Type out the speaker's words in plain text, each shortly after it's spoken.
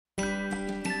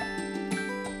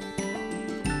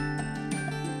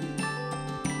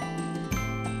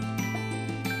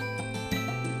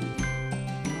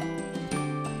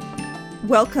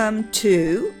welcome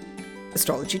to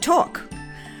Astrology Talk.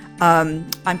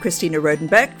 I'm Christina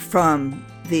Rodenbeck from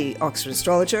the Oxford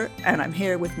Astrologer, and I'm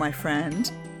here with my friend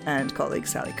and colleague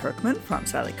Sally Kirkman from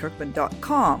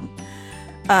sallykirkman.com.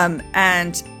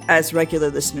 And as regular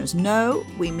listeners know,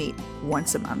 we meet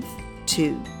once a month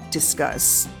to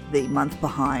discuss the month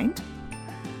behind,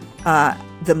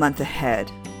 the month ahead,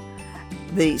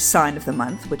 the sign of the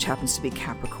month, which happens to be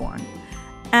Capricorn,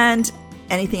 and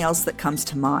anything else that comes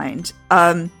to mind.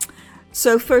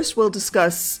 So first we'll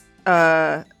discuss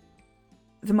the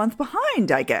month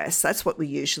behind, I guess. That's what we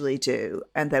usually do.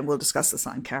 And then we'll discuss the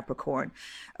sign Capricorn.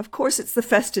 Of course, it's the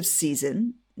festive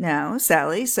season now,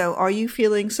 Sally. So are you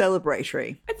feeling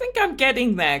celebratory? I think I'm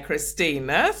getting there,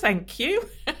 Christina. Thank you.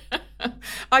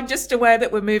 I'm just aware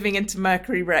that we're moving into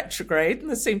Mercury retrograde, and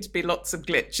there seem to be lots of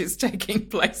glitches taking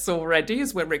place already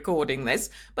as we're recording this,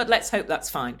 but let's hope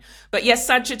that's fine. But yes,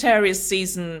 Sagittarius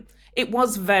season, it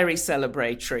was very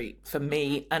celebratory for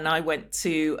me, and I went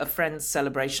to a friend's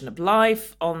celebration of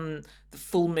life on the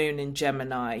full moon in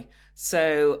Gemini.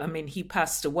 So, I mean, he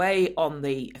passed away on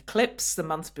the eclipse the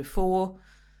month before,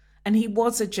 and he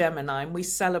was a Gemini, and we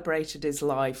celebrated his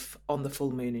life on the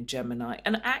full moon in Gemini.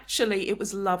 And actually, it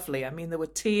was lovely. I mean, there were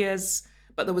tears,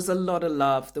 but there was a lot of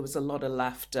love. There was a lot of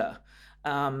laughter.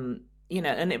 And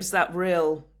it was that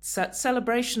real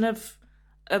celebration of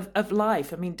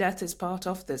life. I mean, death is part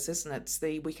of this, isn't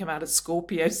it? We come out of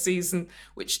Scorpio season,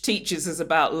 which teaches us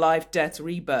about life, death,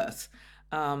 rebirth.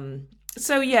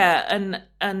 So yeah,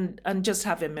 and just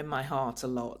have him in my heart a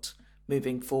lot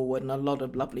moving forward, and a lot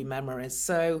of lovely memories.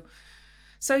 So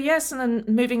yes, and then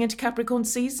moving into Capricorn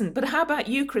season. But how about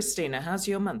you, Christina? How's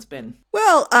your month been?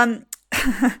 Well,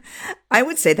 I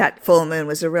would say that full moon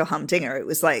was a real humdinger. It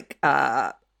was like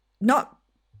not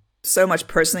so much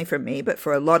personally for me, but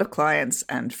for a lot of clients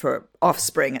and for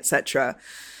offspring, etc.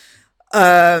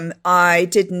 I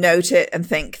did note it and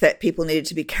think that people needed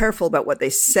to be careful about what they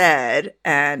said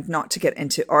and not to get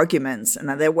into arguments. And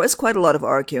there was quite a lot of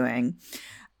arguing.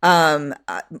 And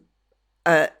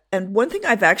one thing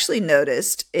I've actually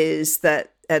noticed is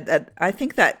that I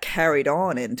think that carried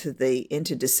on into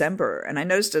December. And I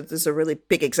noticed that there's a really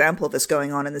big example of this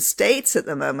going on in the States at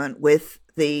the moment with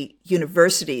the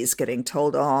universities getting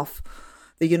told off.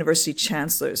 The university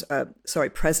chancellors,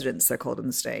 presidents, they're called in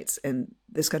the States. In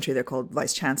this country, they're called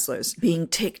vice chancellors, being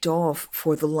ticked off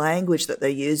for the language that they're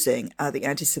using, the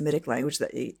anti-Semitic language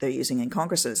that they're using in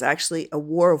Congress. And it's actually a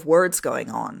war of words going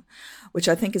on, which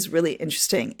I think is really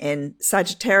interesting. In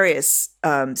Sagittarius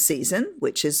season,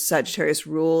 which is Sagittarius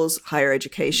rules higher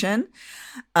education,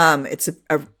 it's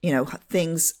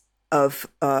things of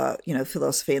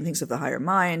philosophy and things of the higher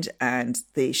mind and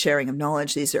the sharing of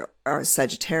knowledge. These are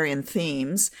Sagittarian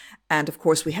themes. And of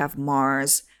course, we have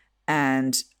Mars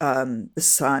and the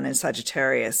Sun in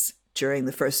Sagittarius during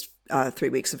the first 3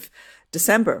 weeks of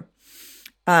December.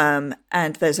 And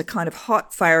there's a kind of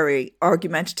hot, fiery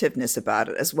argumentativeness about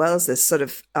it, as well as this sort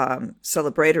of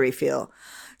celebratory feel.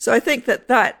 So I think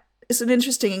that is an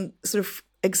interesting sort of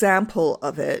example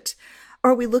of it.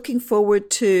 Are we looking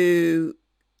forward to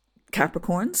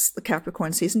the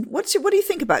Capricorn season? What do you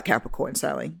think about Capricorn,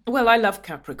 Sally? Well, I love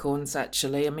Capricorns,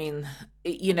 actually. I mean,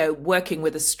 working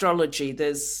with astrology,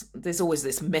 there's always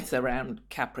this myth around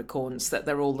Capricorns that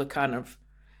they're all the kind of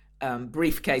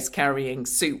briefcase carrying,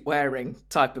 suit wearing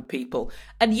type of people.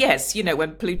 And yes,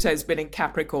 when Pluto's been in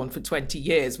Capricorn for 20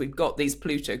 years, we've got these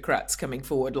plutocrats coming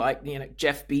forward, like,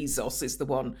 Jeff Bezos is the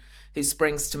one who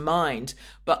springs to mind.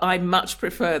 But I much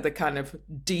prefer the kind of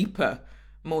deeper,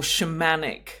 more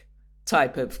shamanic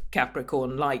type of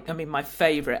Capricorn. My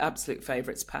absolute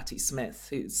favorite's Patti Smith,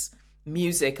 whose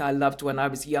music I loved when I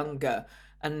was younger,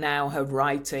 and now her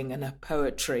writing and her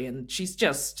poetry, and she's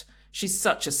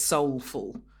such a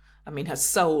soulful. Her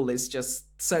soul is just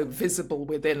so visible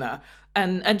within her,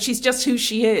 and she's just who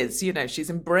she is. She's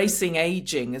embracing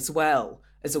aging as well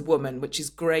as a woman, which is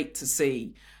great to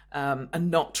see,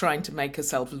 and not trying to make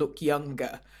herself look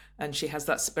younger. And she has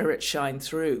that spirit shine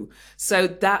through. So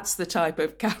that's the type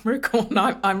of Capricorn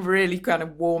I'm really kind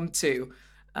of warm to,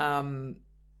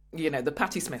 the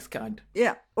Patti Smith kind.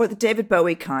 Yeah, or the David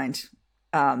Bowie kind,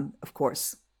 of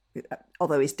course,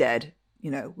 although he's dead,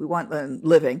 we want them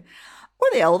living. Or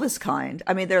the Elvis kind.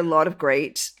 I mean, there are a lot of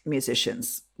great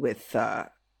musicians with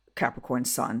Capricorn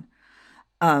Sun.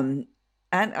 And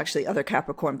actually other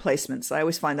Capricorn placements. I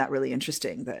always find that really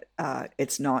interesting, that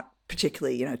it's not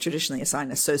particularly, traditionally a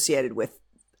sign associated with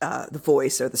the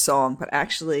voice or the song, but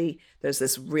actually there's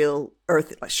this real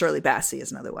earth, like Shirley Bassey is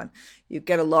another one. You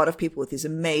get a lot of people with these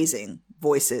amazing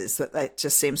voices that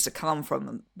just seems to come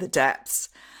from the depths.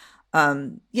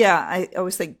 Yeah, I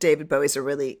always think David Bowie's a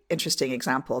really interesting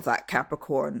example of that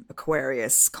Capricorn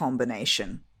Aquarius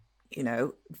combination.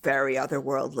 Very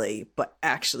otherworldly, but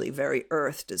actually very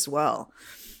earthed as well.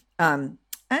 And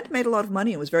made a lot of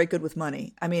money and was very good with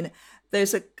money. I mean,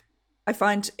 there's a, I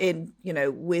find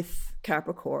with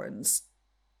Capricorns,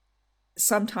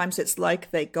 sometimes it's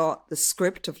like they got the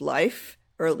script of life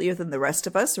earlier than the rest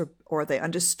of us, or they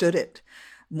understood it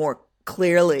more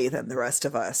clearly than the rest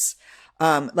of us.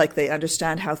 Like they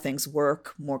understand how things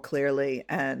work more clearly,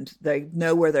 and they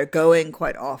know where they're going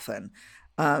quite often.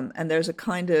 And there's a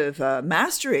kind of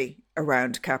mastery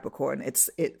around Capricorn.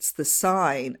 It's the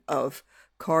sign of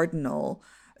cardinal.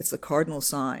 It's the cardinal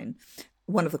sign,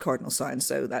 one of the cardinal signs.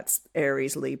 So that's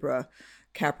Aries, Libra,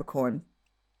 Capricorn,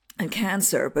 and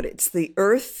Cancer. But it's the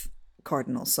Earth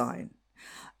cardinal sign.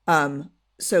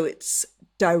 So it's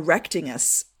directing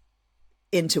us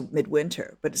into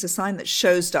midwinter, but it's a sign that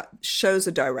shows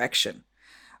a direction.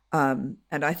 And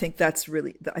I think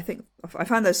I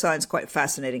find those signs quite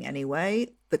fascinating anyway,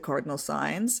 the cardinal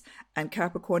signs, and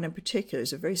Capricorn in particular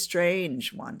is a very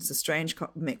strange one. It's a strange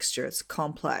mixture. It's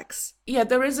complex. Yeah,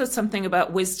 there is something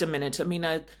about wisdom in it. I mean,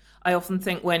 I often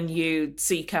think when you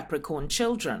see Capricorn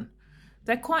children,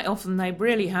 they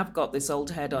really have got this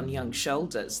old head on young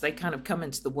shoulders. They kind of come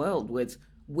into the world with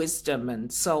wisdom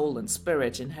and soul and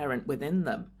spirit inherent within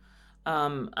them.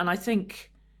 And I think,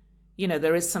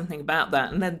 there is something about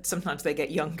that. And then sometimes they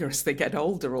get younger as they get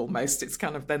older almost. It's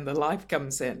kind of then the life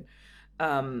comes in.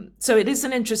 So it is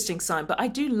an interesting sign. But I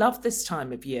do love this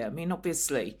time of year. I mean,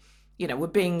 obviously, we're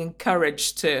being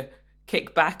encouraged to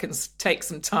kick back and take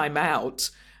some time out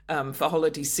for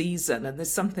holiday season. And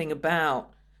there's something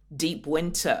about deep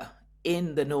winter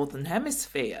in the Northern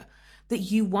Hemisphere that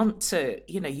you want to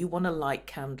light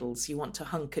candles, you want to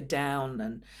hunker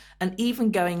down, and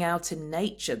even going out in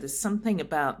nature. There's something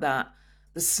about that,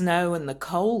 the snow and the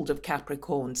cold of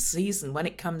Capricorn season when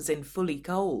it comes in fully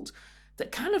cold,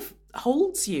 that kind of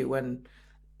holds you and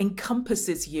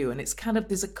encompasses you, and it's kind of,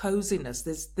 there's a coziness,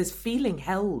 there's feeling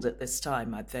held at this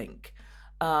time, I think.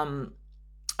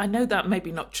 I know that may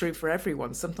be not true for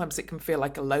everyone. Sometimes it can feel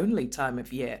like a lonely time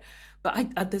of year.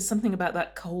 But there's something about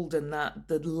that cold and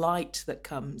the light that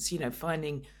comes,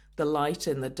 finding the light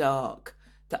in the dark,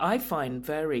 that I find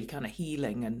very kind of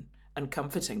healing and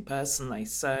comforting personally.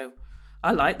 So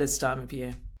I like this time of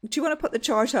year. Do you want to put the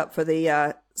chart up for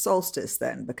the solstice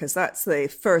then? Because that's the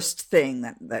first thing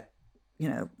that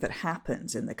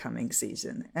happens in the coming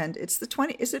season. And it's the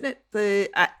 20, isn't it the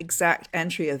exact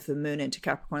entry of the moon into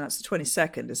Capricorn? That's the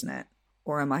 22nd, isn't it?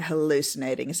 Or am I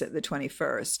hallucinating? Is it the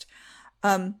 21st?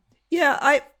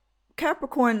 Yeah,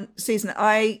 Capricorn season,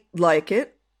 I like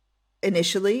it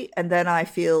initially, and then I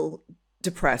feel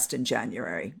depressed in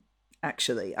January.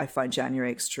 Actually, I find January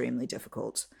extremely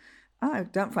difficult. I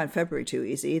don't find February too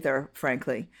easy either,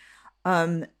 frankly.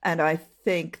 And I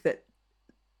think that,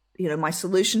 my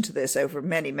solution to this over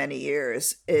many, many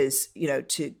years is,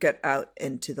 to get out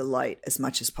into the light as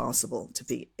much as possible, to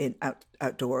be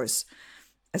outdoors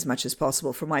as much as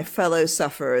possible. For my fellow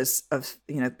sufferers of,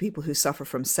 people who suffer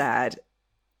from SAD,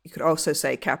 you could also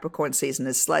say Capricorn season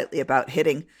is slightly about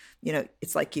hitting,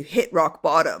 it's like you hit rock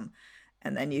bottom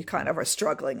and then you kind of are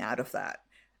struggling out of that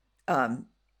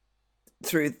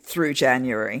through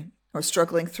January, or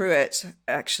struggling through it.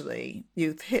 Actually,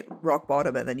 you hit rock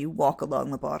bottom and then you walk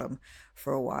along the bottom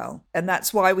for a while. And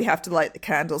that's why we have to light the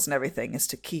candles and everything, is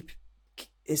to keep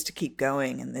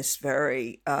going in this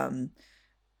very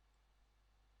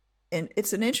and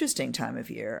it's an interesting time of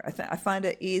year. I find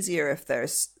it easier if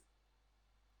there's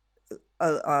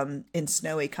in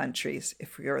snowy countries.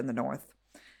 If you're in the north,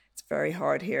 it's very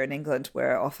hard here in England,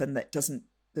 where often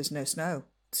there's no snow.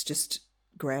 It's just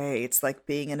grey. It's like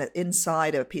being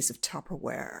inside a piece of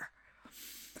Tupperware.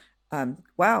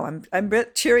 Wow, I'm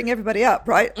cheering everybody up,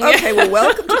 right? Okay, well,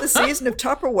 welcome to the season of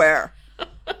Tupperware.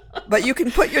 But you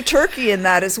can put your turkey in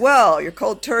that as well. Your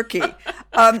cold turkey.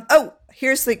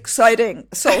 Here's the exciting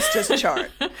solstice chart.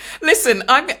 Listen,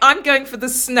 I'm going for the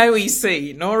snowy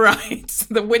scene, all right?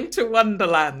 The winter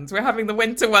wonderland. We're having the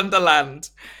winter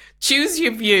wonderland. Choose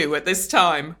your view at this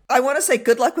time. I want to say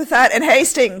good luck with that in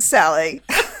Hastings, Sally.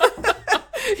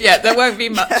 Yeah, there won't be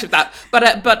much of that. But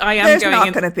I am There's going. There's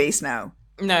not going to be snow.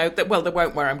 No, there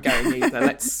won't where I'm going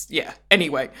either.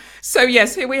 Anyway. So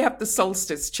yes, here we have the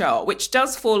solstice chart, which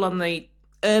does fall on the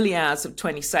early hours of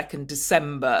 22nd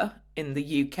December in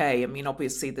the UK. I mean,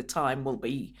 obviously the time will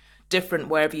be different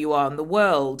wherever you are in the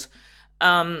world.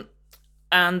 And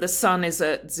the sun is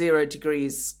at 0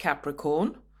 degrees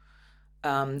Capricorn.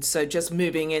 So just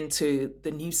moving into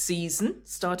the new season,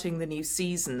 starting the new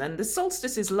season. And the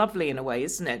solstice is lovely in a way,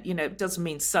 isn't it? It doesn't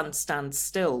mean sun stands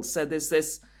still. So there's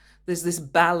this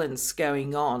balance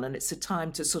going on, and it's a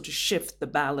time to sort of shift the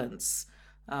balance.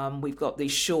 We've got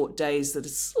these short days that are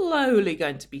slowly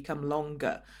going to become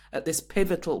longer at this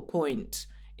pivotal point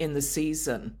in the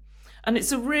season. And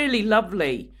it's a really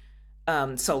lovely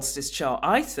solstice chart,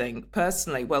 I think,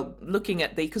 personally. Well, looking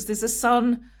at because there's a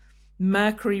Sun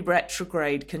Mercury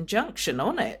retrograde conjunction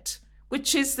on it,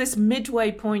 which is this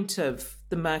midway point of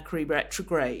the Mercury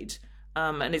retrograde.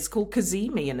 And it's called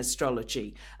Kazemi in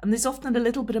astrology. And there's often a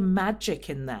little bit of magic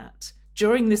in that.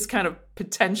 During this kind of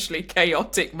potentially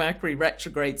chaotic Mercury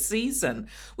retrograde season,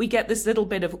 we get this little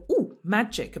bit of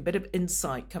magic, a bit of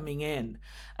insight coming in.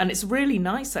 And it's really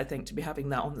nice, I think, to be having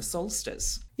that on the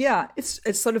solstice. Yeah, it's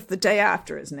sort of the day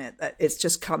after, isn't it? That it's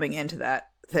just coming into that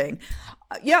thing.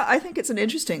 Yeah, I think it's an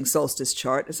interesting solstice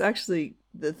chart. It's actually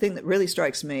the thing that really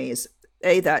strikes me is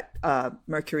that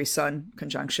Mercury Sun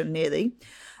conjunction nearly,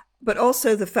 but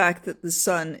also the fact that the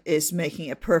Sun is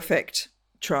making a perfect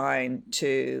trine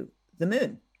to the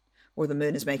Moon, or the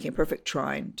Moon is making a perfect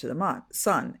trine to the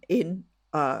Sun in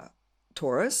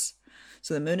Taurus.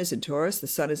 So the Moon is in Taurus, the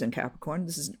Sun is in Capricorn.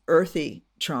 This is an earthy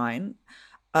trine,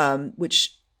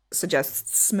 which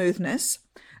suggests smoothness,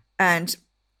 and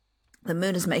the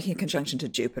Moon is making a conjunction to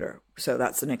Jupiter. So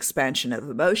that's an expansion of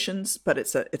emotions, but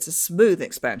it's a smooth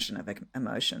expansion of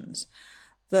emotions.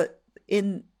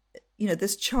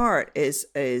 This chart is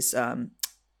the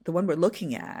one we're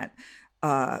looking at,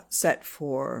 set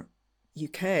for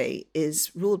UK,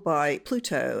 is ruled by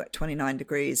Pluto at 29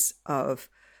 degrees of.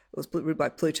 It was ruled by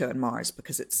Pluto and Mars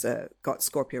because it's got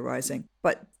Scorpio rising.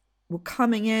 But we're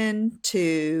coming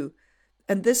into,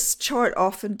 and this chart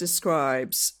often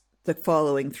describes the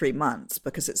following 3 months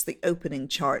because it's the opening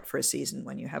chart for a season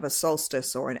when you have a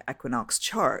solstice or an equinox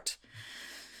chart.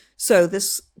 So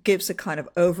this gives a kind of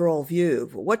overall view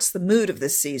of what's the mood of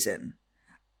this season.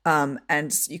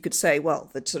 And you could say, well,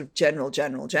 the sort of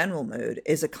general mood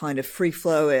is a kind of free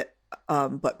flow,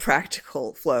 but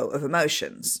practical flow of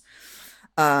emotions.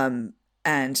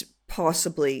 And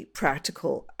possibly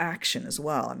practical action as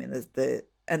well. I mean,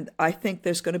 and I think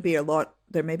there's going to be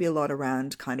there may be a lot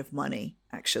around kind of money,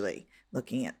 actually,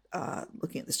 looking at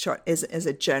this chart as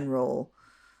a general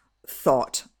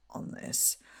thought on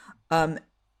this.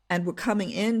 And we're coming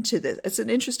into this. It's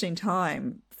an interesting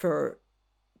time for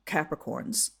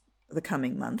Capricorns the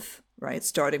coming month, right?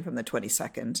 Starting from the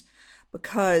 22nd,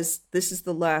 because this is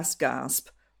the last gasp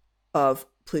of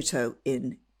Pluto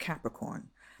in Capricorn.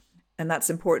 And that's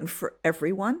important for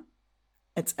everyone.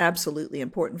 It's absolutely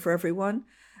important for everyone.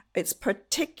 It's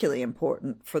particularly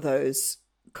important for those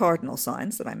cardinal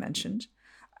signs that I mentioned,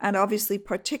 and obviously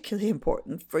particularly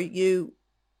important for you,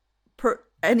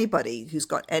 anybody who's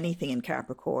got anything in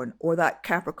Capricorn or that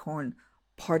Capricorn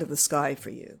part of the sky for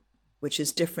you, which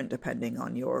is different depending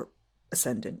on your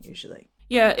ascendant usually.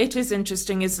 Yeah, it is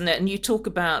interesting, isn't it? And you talk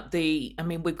about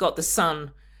we've got the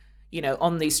Sun.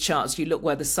 On these charts, you look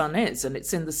where the Sun is, and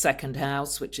it's in the second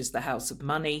house, which is the house of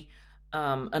money.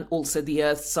 And also the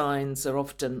earth signs are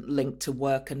often linked to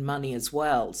work and money as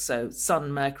well. So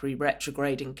Sun, Mercury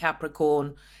retrograde in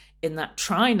Capricorn in that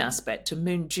trine aspect to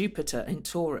Moon, Jupiter in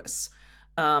Taurus.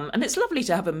 And it's lovely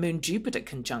to have a Moon, Jupiter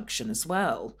conjunction as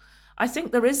well. I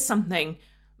think there is something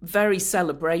very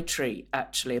celebratory,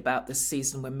 actually, about this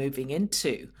season we're moving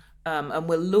into. And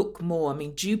we'll look more. I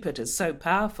mean, Jupiter's so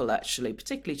powerful, actually,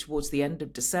 particularly towards the end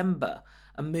of December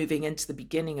and moving into the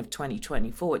beginning of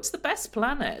 2024. It's the best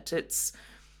planet. It's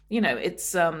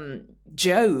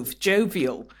Jove,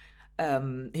 jovial.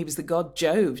 He was the god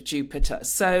Jove, Jupiter.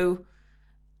 So,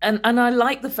 and I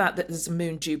like the fact that there's a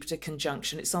Moon-Jupiter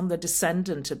conjunction. It's on the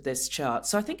descendant of this chart.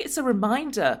 So I think it's a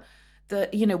reminder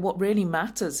that, what really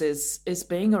matters is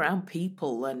being around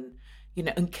people and,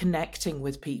 and connecting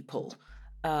with people.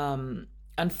 And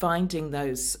finding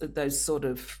those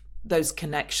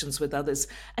connections with others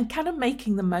and kind of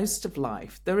making the most of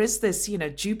life. There is this,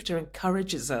 Jupiter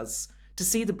encourages us to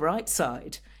see the bright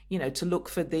side, to look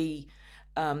for the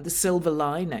silver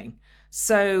lining.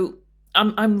 So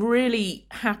I'm really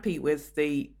happy with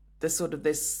the sort of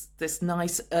this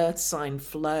nice earth sign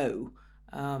flow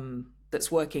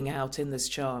that's working out in this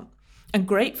chart, and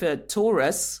great for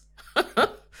Taurus.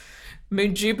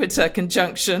 Moon Jupiter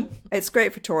conjunction. It's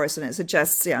great for Taurus, and it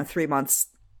suggests 3 months,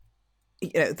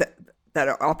 that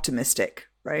are optimistic,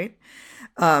 right?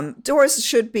 Taurus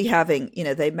should be having,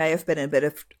 they may have been in a bit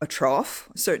of a trough.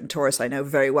 A certain Taurus I know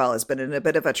very well has been in a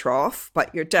bit of a trough,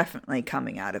 but you're definitely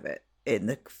coming out of it in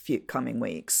the few coming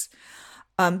weeks.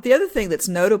 The other thing that's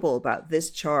notable about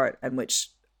this chart, and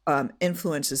which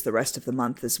influences the rest of the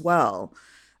month as well,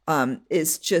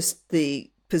 is just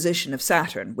the position of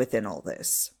Saturn within all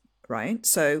this, right?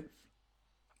 So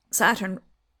Saturn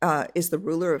is the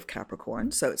ruler of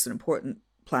Capricorn, so it's an important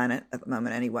planet at the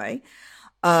moment anyway.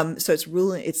 So it's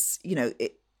ruling,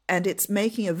 and it's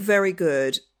making a very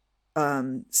good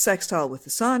sextile with the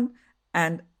Sun,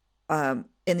 and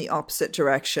in the opposite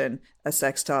direction, a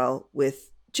sextile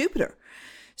with Jupiter.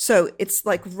 So it's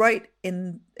like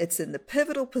it's in the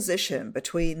pivotal position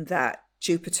between that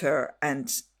Jupiter and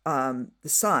the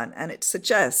Sun, and it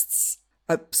suggests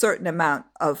a certain amount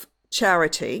of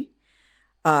charity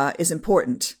is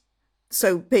important.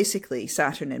 So basically,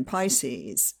 Saturn in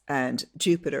Pisces and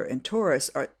Jupiter in Taurus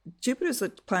Jupiter's a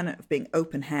planet of being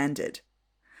open-handed,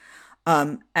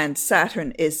 and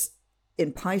Saturn is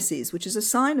in Pisces, which is a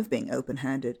sign of being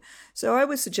open-handed. So I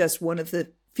would suggest one of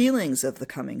the feelings of the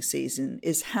coming season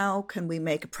is, how can we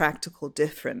make a practical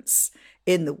difference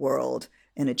in the world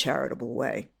in a charitable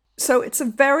way? So it's a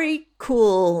very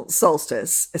cool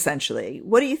solstice, essentially.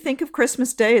 What do you think of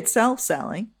Christmas Day itself,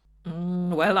 Sally?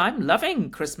 Well, I'm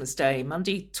loving Christmas Day,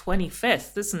 Monday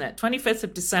 25th, isn't it? 25th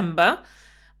of December.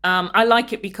 I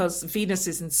like it because Venus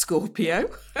is in Scorpio,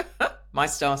 my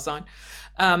star sign.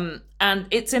 And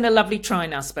it's in a lovely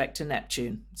trine aspect to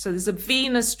Neptune. So there's a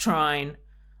Venus trine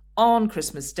on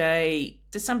Christmas Day,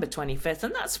 December 25th.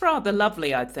 And that's rather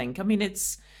lovely, I think. I mean,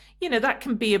 it's, that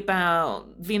can be about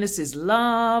Venus's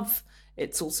love.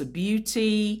 It's also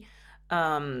beauty.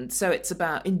 So it's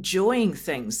about enjoying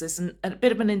things. There's a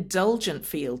bit of an indulgent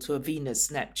feel to a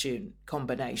Venus-Neptune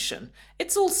combination.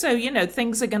 It's also,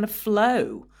 things are going to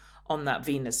flow on that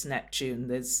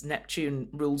Venus-Neptune. Neptune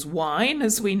rules wine,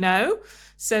 as we know.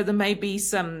 So there may be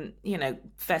some,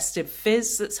 festive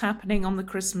fizz that's happening on the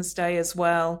Christmas Day as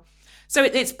well. So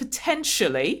it's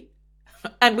potentially,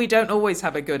 and we don't always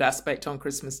have a good aspect on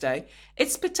Christmas Day,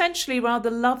 it's potentially rather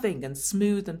loving and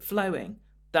smooth and flowing.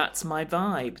 That's my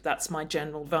vibe. That's my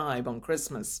general vibe on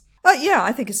Christmas. Yeah,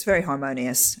 I think it's very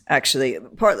harmonious, actually.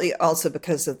 Partly also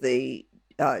because of the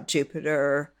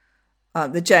Jupiter,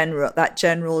 that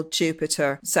general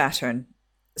Jupiter Saturn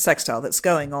sextile that's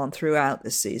going on throughout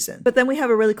this season. But then we have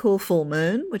a really cool full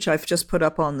moon, which I've just put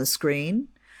up on the screen,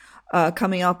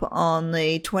 coming up on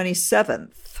the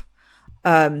 27th,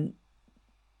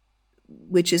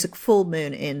 which is a full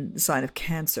moon in the sign of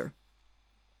Cancer.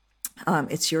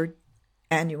 It's your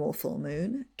annual full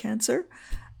moon, Cancer.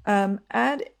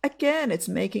 And again, it's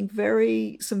making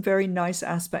some very nice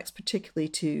aspects, particularly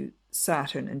to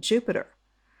Saturn and Jupiter.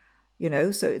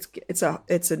 So it's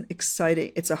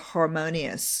a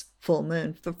harmonious full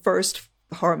moon, the first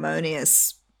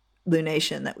harmonious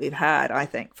lunation that we've had, I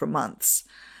think, for months,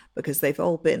 because they've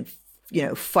all been,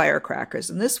 firecrackers.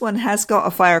 And this one has got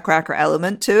a firecracker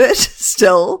element to it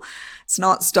still. It's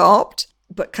not stopped,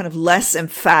 but kind of less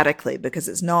emphatically, because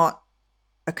it's not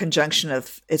a conjunction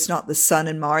it's not the Sun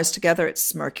and Mars together,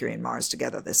 it's Mercury and Mars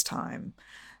together this time.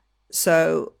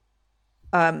 So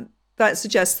that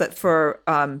suggests that for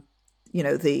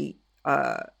the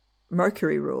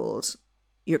Mercury rules,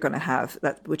 you're going to have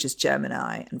that, which is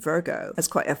Gemini and Virgo. That's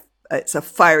it's a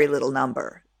fiery little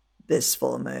number, this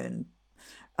full moon.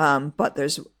 But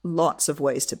there's lots of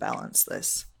ways to balance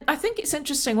this. I think it's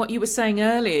interesting what you were saying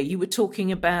earlier. You were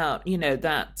talking about,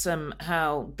 that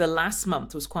how the last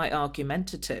month was quite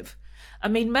argumentative. I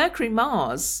mean,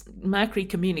 Mercury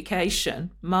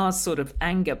communication, Mars sort of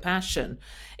anger, passion.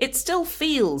 It still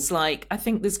feels like, I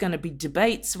think there's going to be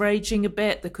debates raging a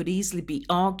bit. There could easily be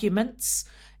arguments.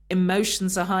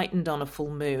 Emotions are heightened on a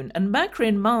full moon. And Mercury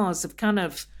and Mars have kind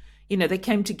of, they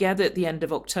came together at the end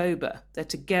of October. They're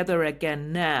together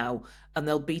again now, and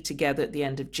they'll be together at the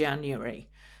end of January.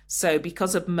 So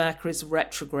because of Mercury's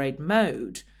retrograde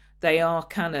mode, they are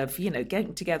kind of,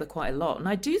 getting together quite a lot. And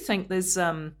I do think there's,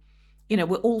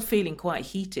 we're all feeling quite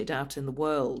heated out in the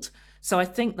world. So I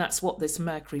think that's what this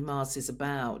Mercury-Mars is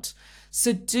about.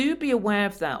 So do be aware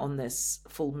of that on this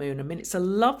full moon. I mean, it's a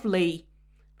lovely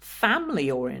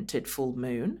family-oriented full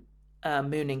moon.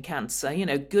 Moon in Cancer,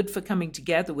 good for coming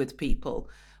together with people,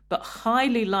 but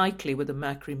highly likely with a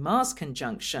Mercury-Mars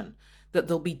conjunction that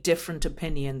there'll be different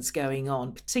opinions going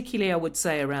on, particularly I would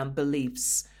say around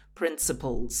beliefs,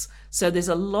 principles. So there's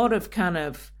a lot of kind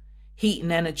of heat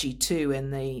and energy too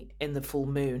in the full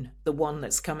moon, the one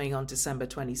that's coming on December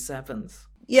 27th.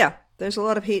 Yeah, there's a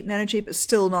lot of heat and energy, but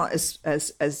still not as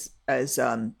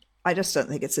I just don't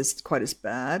think it's quite as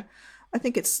bad. I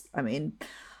think it's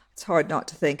hard not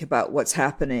to think about what's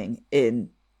happening in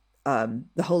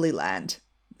the Holy Land,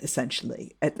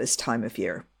 essentially, at this time of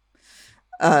year.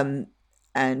 And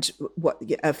what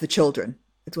of the children,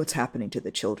 it's what's happening to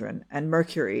the children. And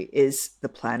Mercury is the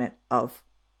planet of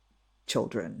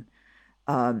children.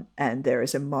 And there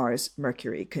is a Mars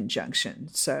Mercury conjunction.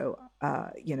 So,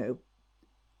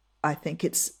 I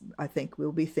think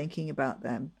we'll be thinking about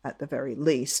them at the very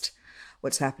least,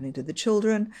 what's happening to the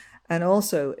children. And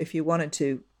also, if you wanted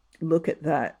to look at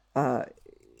that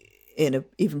in an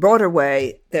even broader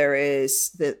way, there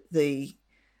is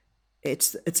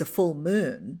it's a full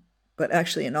moon, but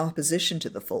actually in opposition to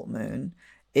the full moon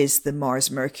is the Mars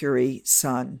Mercury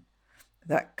Sun,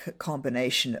 that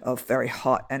combination of very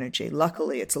hot energy.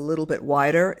 Luckily, it's a little bit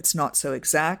wider. It's not so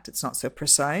exact. It's not so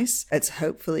precise. It's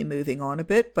hopefully moving on a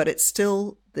bit, but it's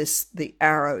still the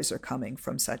arrows are coming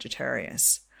from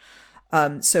Sagittarius.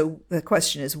 So the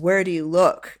question is, where do you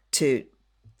look to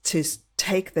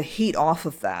take the heat off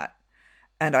of that?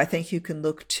 And I think you can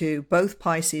look to both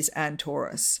Pisces and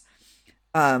Taurus.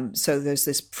 So there's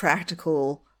this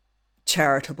practical,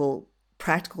 charitable,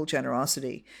 practical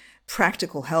generosity,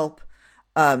 practical help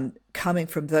coming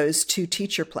from those two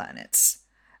teacher planets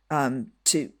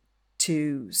to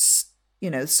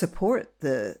support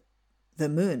the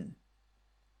moon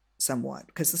somewhat,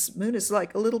 because the moon is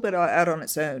like a little bit out on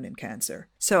its own in Cancer.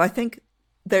 So I think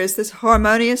there's this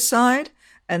harmonious side,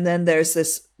 and then there's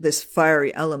this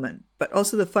fiery element, but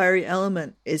also the fiery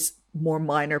element is more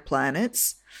minor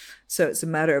planets. So it's a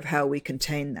matter of how we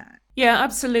contain that. Yeah,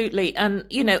 absolutely. And,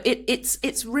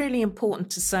 it's really important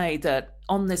to say that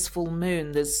on this full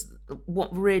moon, there's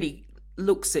what really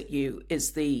looks at you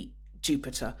is the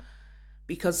Jupiter,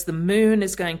 because the moon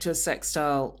is going to a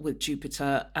sextile with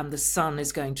Jupiter and the sun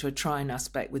is going to a trine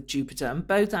aspect with Jupiter. And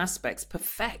both aspects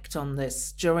perfect on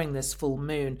this during this full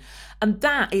moon. And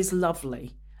that is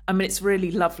lovely. I mean, it's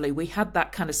really lovely. We had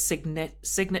that kind of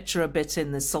signature a bit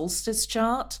in the solstice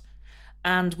chart,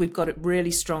 and we've got it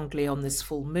really strongly on this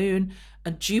full moon.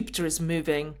 And Jupiter is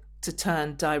moving to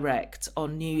turn direct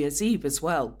on New Year's Eve as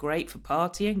well. Great for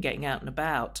partying, getting out and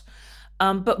about.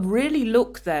 But really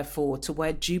look, therefore, to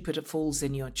where Jupiter falls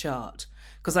in your chart,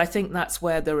 because I think that's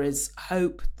where there is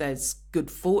hope, there's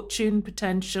good fortune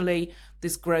potentially,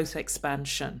 there's growth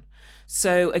expansion.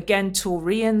 So again,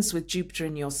 Taurians with Jupiter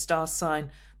in your star sign,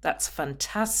 that's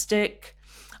fantastic.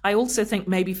 I also think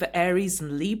maybe for Aries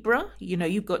and Libra,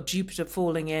 you've got Jupiter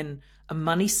falling in a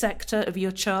money sector of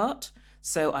your chart.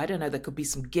 So I don't know, there could be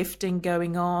some gifting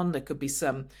going on. There could be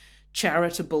some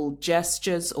charitable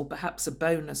gestures or perhaps a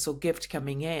bonus or gift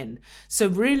coming in. So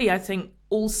really, I think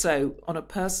also on a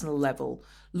personal level,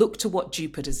 look to what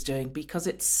Jupiter's doing, because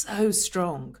it's so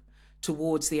strong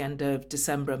towards the end of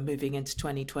December and moving into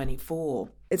 2024.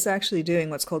 It's actually doing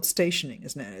what's called stationing,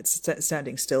 isn't it? It's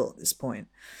standing still at this point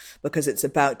because it's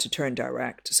about to turn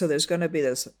direct. So there's going to be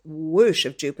this whoosh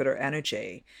of Jupiter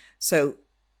energy. So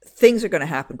things are going to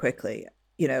happen quickly,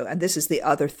 and this is the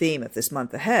other theme of this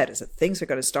month ahead, is that things are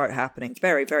going to start happening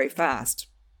very, very fast.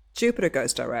 Jupiter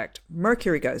goes direct.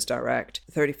 Mercury goes direct,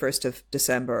 31st of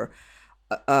December.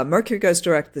 Mercury goes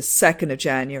direct the 2nd of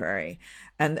January.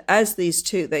 And as these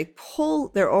two,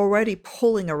 they're already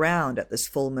pulling around at this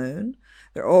full moon.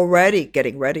 They're already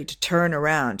getting ready to turn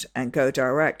around and go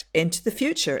direct into the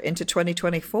future, into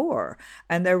 2024.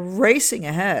 And they're racing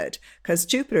ahead because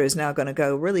Jupiter is now going to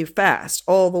go really fast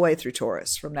all the way through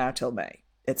Taurus from now till May.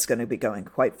 It's going to be going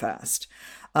quite fast,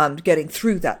 getting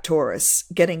through that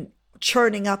Taurus,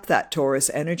 churning up that Taurus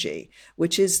energy,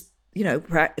 which is,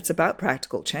 it's about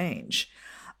practical change.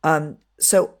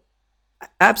 So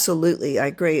absolutely, I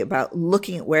agree about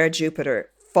looking at where Jupiter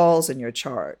falls in your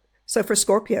chart. So for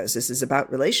Scorpios, this is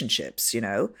about relationships.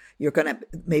 You're going to,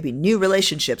 maybe new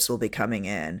relationships will be coming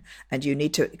in, and you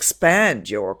need to expand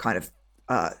your kind of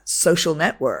social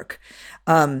network,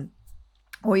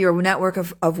 or your network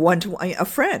of one-to-one, of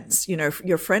friends,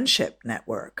 your friendship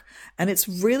network. And it's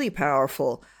really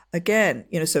powerful. Again,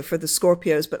 so for the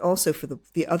Scorpios, but also for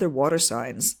the other water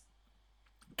signs,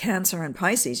 Cancer and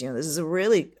Pisces, this is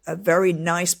a very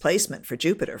nice placement for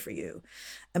Jupiter for you.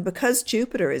 And because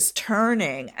Jupiter is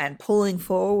turning and pulling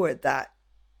forward that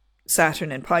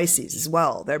Saturn and Pisces as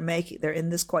well, they're in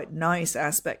this quite nice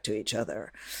aspect to each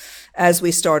other. As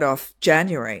we start off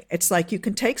January, it's like you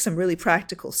can take some really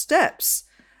practical steps,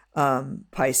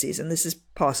 Pisces, and this is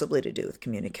possibly to do with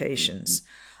communications,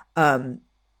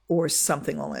 or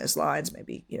something along those lines.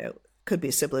 Maybe, could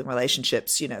be sibling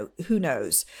relationships, who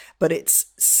knows, but it's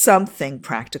something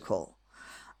practical.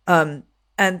 And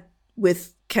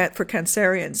for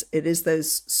Cancerians, it is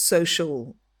those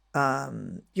social,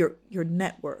 your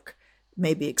network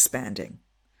may be expanding.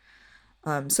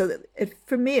 So that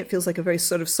for me, it feels like a very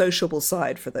sort of sociable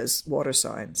side for those water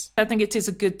signs. I think it is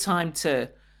a good time to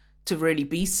really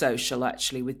be social,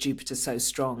 actually, with Jupiter so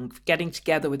strong, getting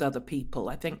together with other people.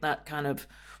 I think that kind of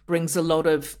brings a lot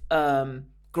of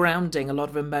grounding, a lot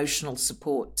of emotional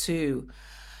support too.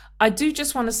 I do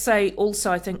just want to say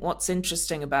also, I think what's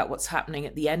interesting about what's happening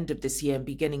at the end of this year and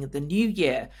beginning of the new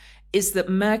year is that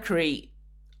Mercury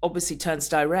obviously turns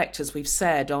direct, as we've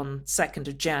said, on 2nd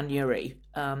of January.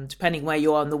 Depending where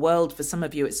you are in the world, for some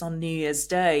of you, it's on New Year's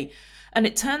Day. And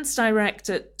it turns direct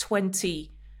at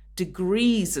 20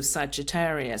 degrees of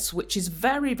Sagittarius, which is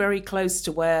very, very close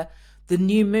to where the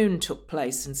new moon took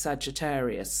place in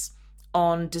Sagittarius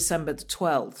on December the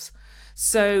 12th.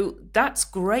 So that's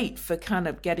great for kind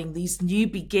of getting these new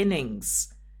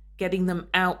beginnings, getting them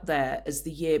out there as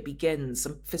the year begins.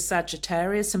 And for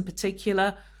Sagittarius in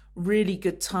particular, really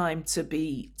good time to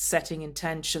be setting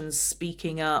intentions,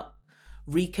 speaking up,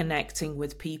 reconnecting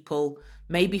with people.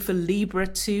 Maybe for Libra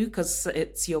too, because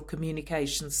it's your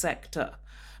communication sector.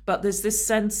 But there's this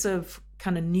sense of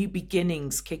kind of new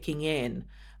beginnings kicking in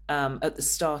at the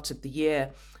start of the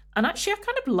year. And actually, I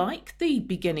kind of like the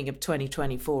beginning of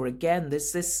 2024 again.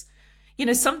 There's this,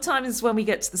 sometimes when we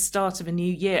get to the start of a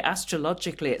new year,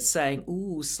 astrologically, it's saying,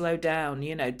 ooh, slow down,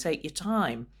 take your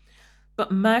time.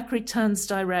 But Mercury turns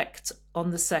direct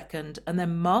on the 2nd, and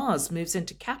then Mars moves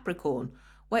into Capricorn,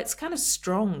 where it's kind of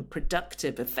strong,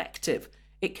 productive, effective.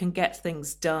 It can get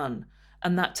things done.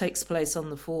 And that takes place on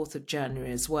the 4th of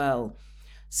January as well.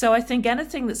 So I think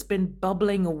anything that's been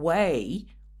bubbling away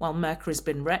while Mercury's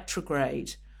been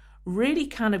retrograde, really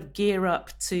kind of gear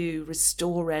up to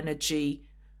restore energy,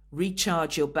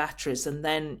 recharge your batteries, and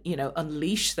then,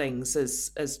 unleash things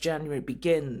as January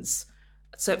begins.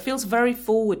 So it feels very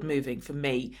forward moving for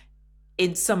me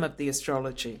in some of the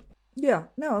astrology. Yeah,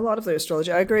 no, a lot of the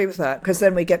astrology. I agree with that, because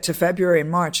then we get to February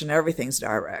and March and everything's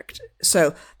direct.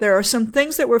 So there are some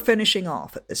things that we're finishing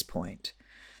off at this point.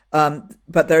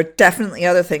 But there are definitely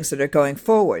other things that are going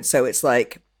forward. So it's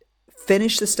like,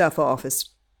 finish the stuff off.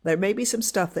 There may be some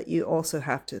stuff that you also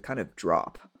have to kind of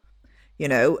drop,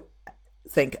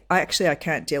 think, I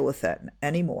can't deal with that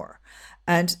anymore.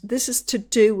 And this is to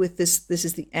do with this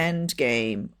is the end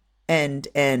game,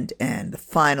 the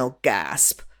final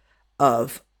gasp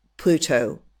of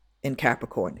Pluto in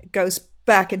Capricorn. It goes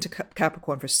back into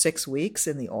Capricorn for 6 weeks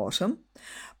in the autumn,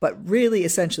 but really,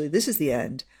 essentially, this is the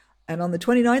end. And on the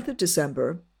 29th of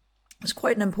December, there's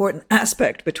quite an important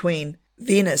aspect between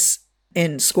Venus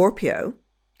in Scorpio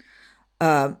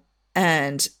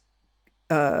and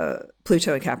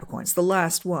Pluto in Capricorn. It's the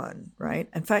last one, right?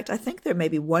 In fact, I think there may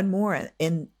be one more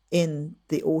in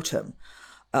the autumn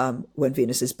when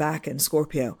Venus is back in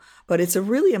Scorpio. But it's a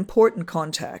really important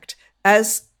contact.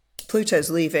 As Pluto's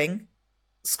leaving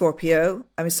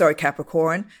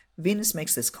Capricorn, Venus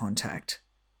makes this contact.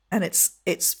 And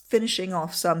it's finishing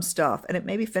off some stuff. And it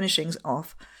may be finishing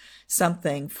off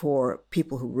something for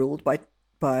people who ruled by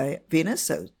Venus,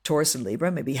 so Taurus and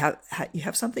Libra. Maybe you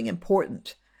have something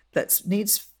important that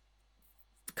needs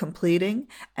completing,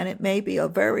 and it may be a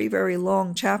very, very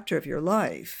long chapter of your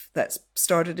life that's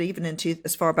started even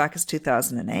as far back as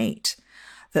 2008,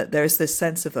 that there's this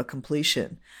sense of a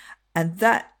completion. And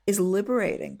that is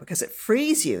liberating because it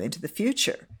frees you into the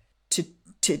future to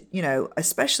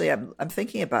especially I'm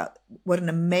thinking about what an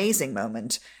amazing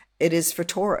moment it is for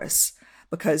Taurus,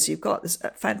 because you've got this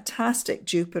fantastic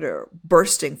Jupiter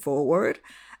bursting forward.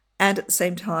 And at the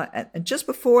same time, and just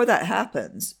before that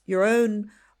happens, your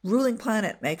own ruling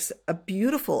planet makes a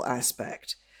beautiful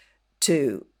aspect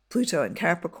to Pluto and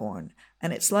Capricorn.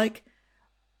 And it's like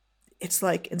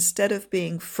instead of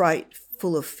being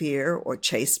full of fear or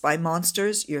chased by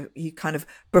monsters, you kind of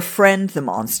befriend the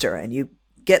monster and you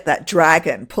get that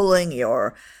dragon pulling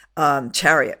your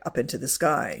chariot up into the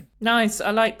sky. Nice.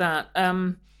 I like that.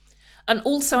 And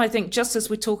also, I think, just as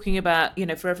we're talking about,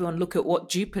 for everyone, look at what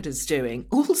Jupiter's doing,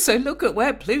 also look at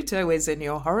where Pluto is in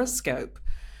your horoscope.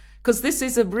 Because this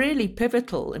is a really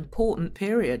pivotal, important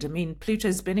period. I mean,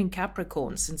 Pluto's been in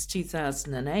Capricorn since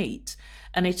 2008.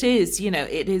 And it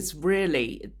is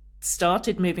really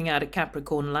started moving out of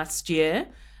Capricorn last year,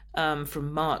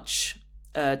 from March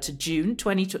to June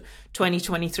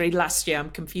 2023. Last year,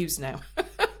 I'm confused now.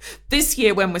 This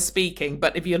year when we're speaking,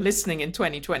 but if you're listening in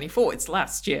 2024, it's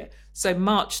last year. So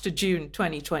March to June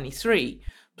 2023,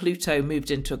 Pluto moved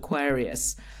into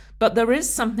Aquarius. But there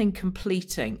is something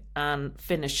completing and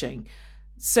finishing.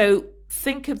 So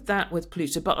think of that with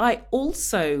Pluto. But I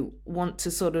also want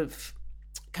to sort of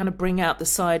kind of bring out the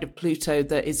side of Pluto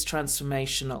that is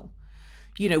transformational.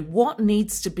 What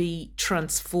needs to be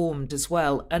transformed as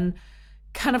well. And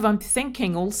kind of I'm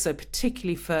thinking also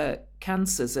particularly for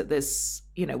Cancers at this,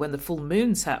 when the full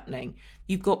moon's happening,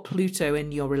 you've got Pluto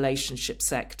in your relationship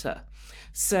sector.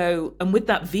 So, and with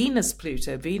that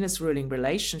Venus ruling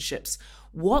relationships,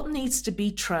 what needs to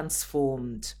be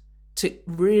transformed to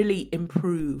really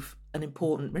improve an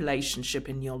important relationship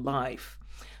in your life.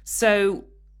 So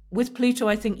with Pluto,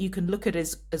 I think you can look at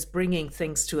it as bringing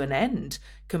things to an end,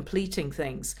 completing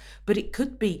things. But it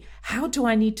could be, how do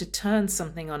I need to turn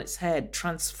something on its head,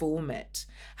 transform it?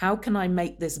 How can I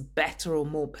make this better or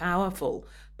more powerful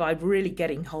by really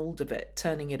getting hold of it,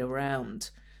 turning it around?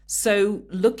 So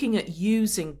looking at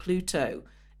using Pluto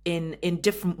in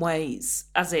different ways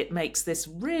as it makes this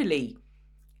really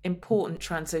important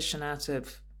transition out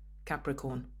of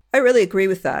Capricorn. I really agree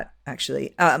with that,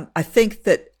 actually. I think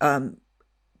that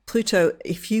Pluto,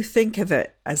 if you think of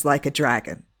it as like a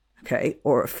dragon, okay,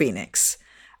 or a phoenix,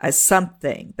 as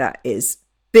something that is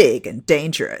big and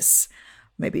dangerous,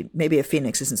 maybe a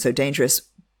phoenix isn't so dangerous,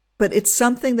 but it's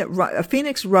something that a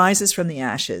phoenix rises from the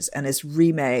ashes and is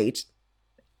remade,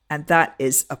 and that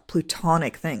is a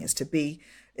plutonic thing. Is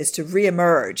to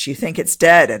reemerge. You think it's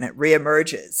dead, and it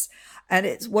reemerges. And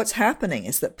it's what's happening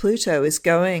is that Pluto is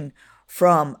going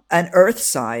from an earth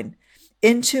sign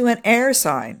into an air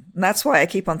sign. And that's why I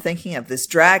keep on thinking of this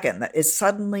dragon that is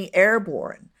suddenly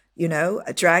airborne. You know,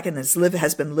 a dragon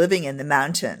has been living in the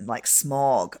mountain like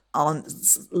Smog,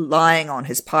 lying on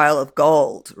his pile of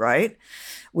gold, right?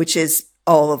 Which is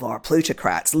all of our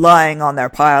plutocrats lying on their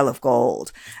pile of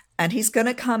gold. And he's going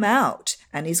to come out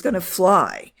and he's going to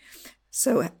fly.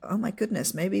 So, oh my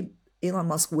goodness, maybe Elon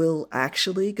Musk will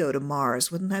actually go to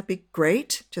Mars. Wouldn't that be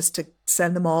great? Just to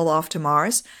send them all off to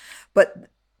Mars.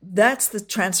 But that's the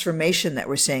transformation that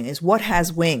we're seeing, is what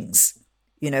has wings.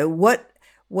 You know, what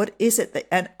is it that,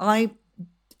 and I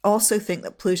also think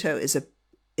that Pluto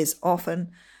is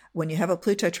often, when you have a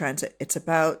Pluto transit, it's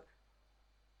about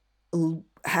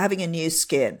having a new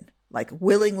skin, like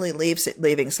willingly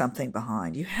leaving something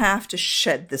behind. You have to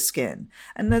shed the skin.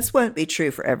 And this won't be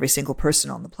true for every single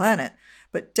person on the planet,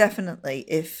 but definitely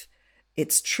if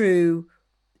it's true,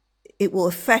 it will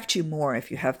affect you more if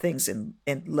you have things in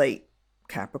late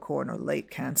Capricorn or late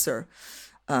Cancer,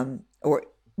 or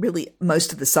really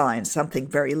most of the signs, something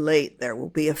very late there will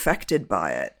be affected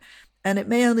by it. And it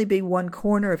may only be one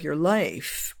corner of your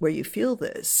life where you feel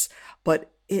this,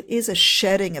 but it is a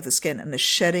shedding of the skin and a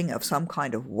shedding of some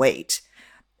kind of weight,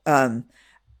 and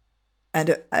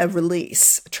a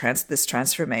release, this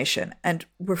transformation. And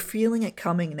we're feeling it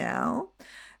coming now.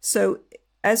 So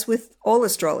as with all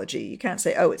astrology, you can't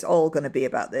say, oh, it's all going to be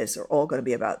about this or all going to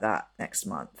be about that next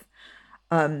month.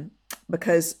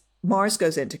 Because Mars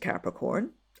goes into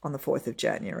Capricorn on the 4th of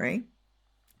January.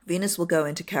 Venus will go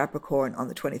into Capricorn on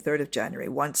the 23rd of January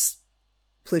once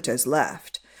Pluto's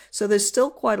left. So there's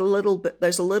still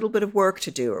there's a little bit of work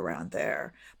to do around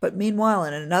there. But meanwhile,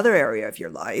 in another area of your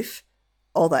life,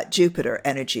 all that Jupiter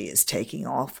energy is taking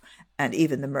off, and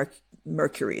even the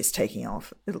Mercury is taking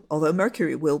off. Although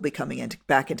Mercury will be coming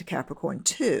back into Capricorn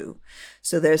too.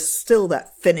 So there's still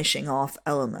that finishing off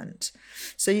element.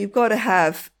 So you've got to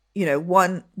have,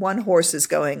 one horse is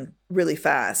going really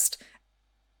fast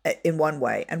in one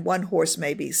way, and one horse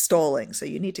may be stalling. So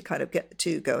you need to kind of get the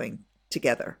two going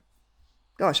together.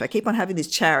 Gosh, I keep on having these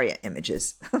chariot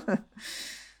images.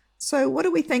 So what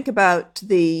do we think about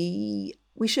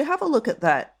we should have a look at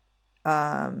that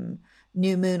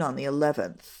new moon on the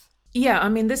 11th. Yeah, I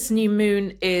mean, this new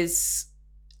moon is,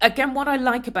 again, what I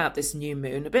like about this new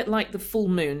moon, a bit like the full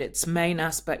moon, its main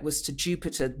aspect was to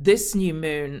Jupiter. This new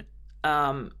moon,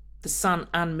 the sun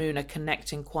and moon are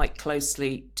connecting quite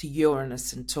closely to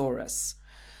Uranus and Taurus.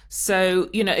 So,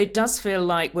 it does feel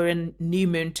like we're in new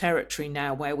moon territory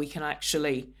now, where we can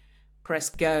actually press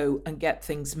go and get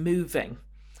things moving.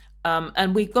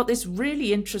 And we've got this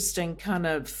really interesting kind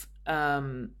of, I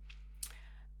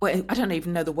don't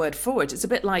even know the word for it. It's a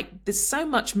bit like there's so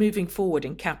much moving forward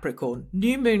in Capricorn,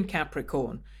 new moon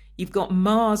Capricorn. You've got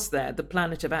Mars there, the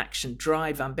planet of action,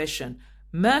 drive, ambition.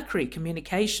 Mercury,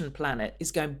 communication planet,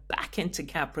 is going back into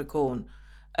Capricorn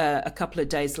a couple of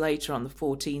days later on the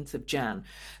 14th of Jan.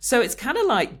 So it's kind of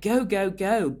like go, go,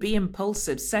 go, be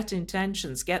impulsive, set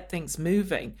intentions, get things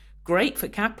moving. Great for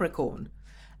Capricorn.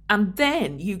 And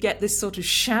then you get this sort of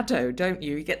shadow, don't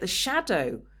you? You get the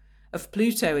shadow of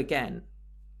Pluto again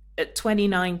at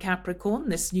 29 Capricorn.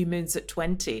 This new moon's at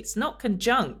 20. It's not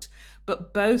conjunct,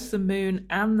 but both the moon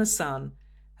and the sun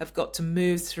have got to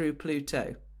move through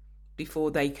Pluto before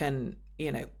they can,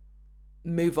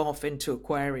 move off into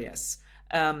Aquarius.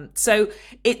 So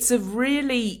it's a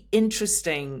really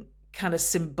interesting kind of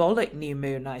symbolic new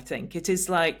moon, I think. It is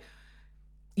like,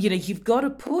 you've got to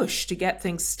push to get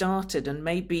things started and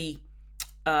maybe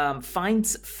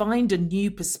find a new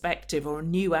perspective or a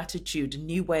new attitude, a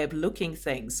new way of looking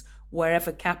things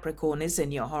wherever Capricorn is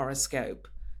in your horoscope.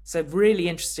 So really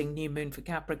interesting new moon for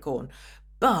Capricorn.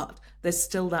 But there's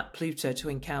still that Pluto to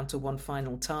encounter one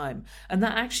final time. And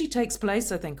that actually takes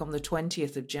place, I think, on the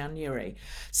 20th of January.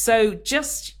 So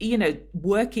just,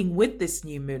 working with this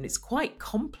new moon, it's quite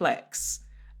complex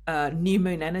new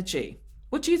moon energy.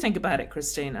 What do you think about it,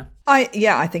 Christina?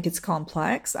 I think it's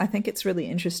complex. I think it's really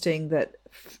interesting that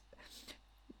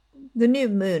the new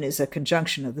moon is a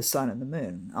conjunction of the sun and the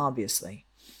moon, obviously.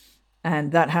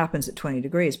 And that happens at 20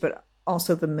 degrees, but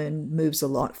also the moon moves a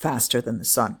lot faster than the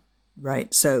sun,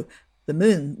 right? So the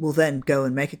moon will then go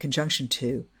and make a conjunction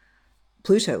to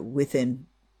Pluto within,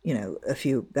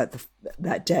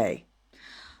 that day,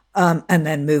 and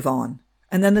then move on.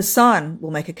 And then the sun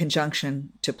will make a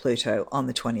conjunction to Pluto on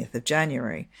the 20th of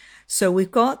January. So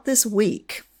we've got this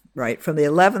week, right, from the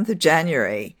 11th of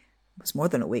January, it was more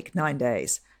than a week, 9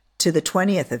 days, to the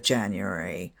 20th of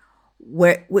January,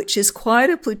 which is quite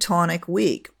a Plutonic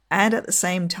week. And at the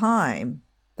same time,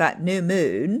 that new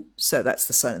moon, so that's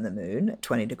the sun and the moon at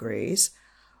 20 degrees,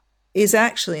 is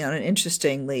actually on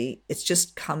it's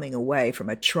just coming away from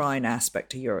a trine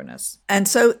aspect to Uranus. And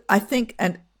so I think,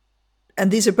 and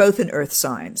these are both in earth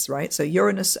signs, right? So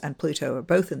Uranus and Pluto are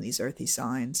both in these earthy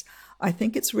signs. I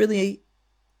think it's really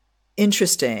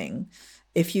interesting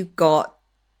if you got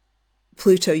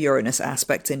Pluto-Uranus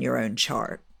aspects in your own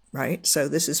chart, right? So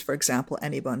this is, for example,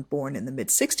 anyone born in the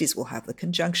mid-60s will have the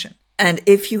conjunction. And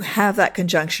if you have that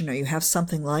conjunction or you have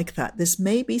something like that, this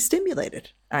may be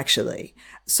stimulated, actually.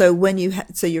 So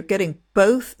so you're getting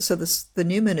both. So the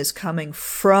new moon is coming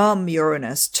from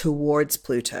Uranus towards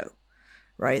Pluto,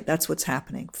 right? That's what's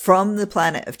happening. From the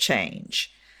planet of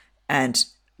change and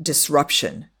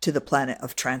disruption to the planet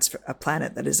of a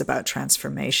planet that is about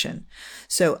transformation.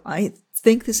 So I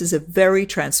think this is a very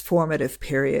transformative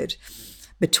period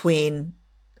between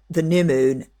the new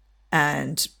moon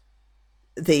and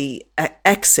the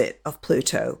exit of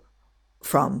Pluto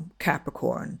from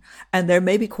Capricorn. And there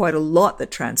may be quite a lot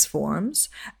that transforms.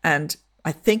 And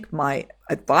I think my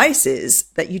advice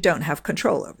is that you don't have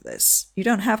control over this. You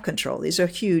don't have control. These are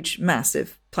huge,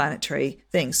 massive planetary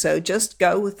things. So just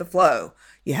go with the flow.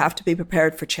 You have to be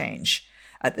prepared for change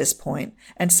at this point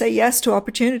and say yes to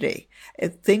opportunity.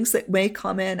 If things that may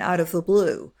come in out of the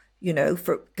blue,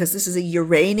 because this is a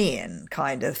Uranian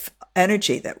kind of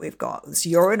energy that we've got. It's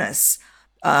Uranus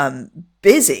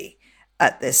busy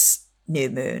at this new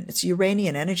moon. It's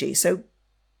Uranian energy. So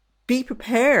be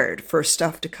prepared for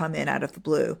stuff to come in out of the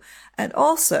blue. And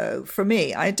also, for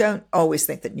me, I don't always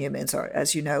think that new moons are,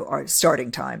 as you know, are starting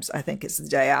times. I think it's the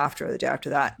day after or the day after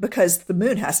that, because the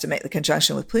moon has to make the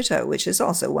conjunction with Pluto, which is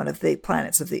also one of the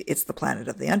planets it's the planet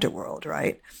of the underworld,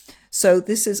 right? So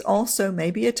this is also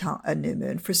maybe a new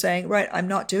moon for saying, right, I'm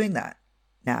not doing that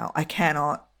now. I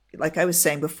cannot, like I was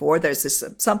saying before, there's this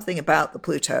something about the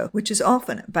Pluto, which is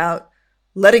often about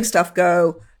letting stuff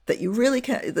go that you really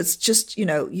can't, that's just,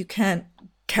 you can't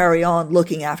carry on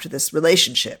looking after this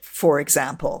relationship, for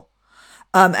example.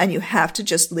 And you have to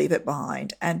just leave it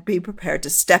behind and be prepared to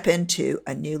step into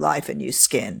a new life, a new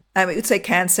skin. And we would say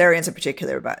Cancerians in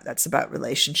particular, that's about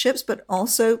relationships, but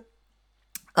also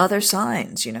other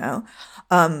signs,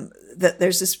 that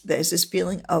there's this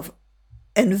feeling of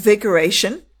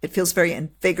invigoration. It feels very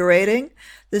invigorating,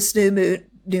 this new moon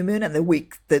and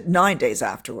the 9 days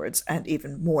afterwards, and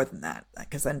even more than that,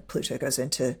 because then Pluto goes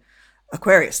into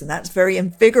Aquarius, and that's very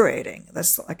invigorating.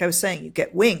 That's, like I was saying, you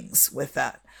get wings with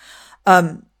that.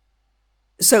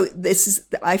 So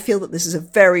I feel that this is a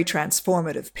very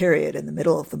transformative period in the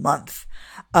middle of the month,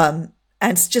 and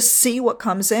just see what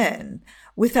comes in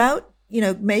without,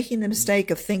 making the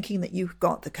mistake of thinking that you've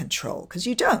got the control, because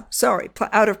you don't. Sorry,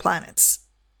 outer planets.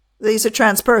 These are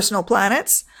transpersonal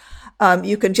planets.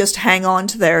 You can just hang on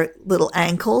to their little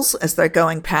ankles as they're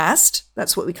going past.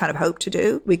 That's what we kind of hope to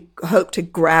do. We hope to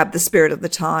grab the spirit of the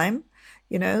time,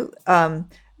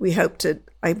 we hope to,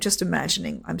 I'm just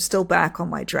imagining, I'm still back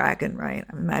on my dragon, right?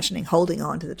 I'm imagining holding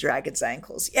on to the dragon's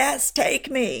ankles. Yes,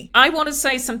 take me. I want to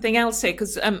say something else here,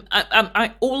 because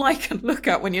all I can look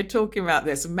at when you're talking about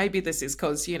this, and maybe this is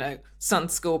because, Sun,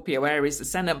 Scorpio, Aries,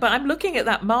 Ascendant, but I'm looking at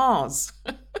that Mars.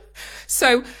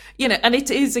 So, and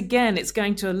it is, again, it's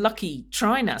going to a lucky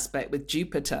trine aspect with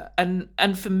Jupiter. And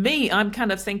for me, I'm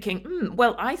kind of thinking,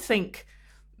 I think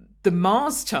the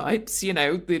Mars types,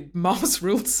 the Mars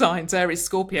ruled signs, Aries,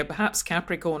 Scorpio, perhaps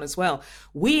Capricorn as well,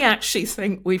 we actually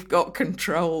think we've got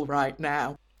control right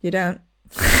now. You don't?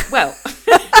 Well,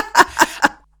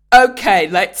 okay,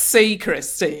 let's see,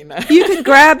 Christina. You can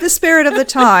grab the spirit of the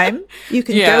time. You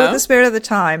can go with the spirit of the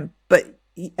time,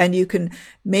 and you can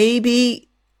maybe,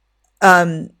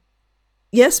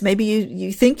 yes, maybe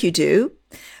you think you do,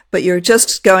 but you're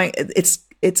just going,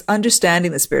 it's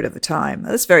understanding the spirit of the time.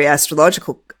 That's very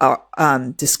astrological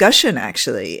discussion.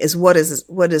 Actually, is what is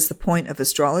the point of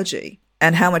astrology,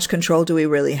 and how much control do we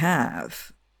really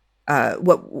have?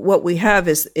 What we have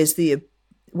is the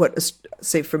what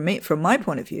say from my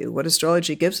point of view, what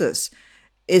astrology gives us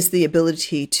is the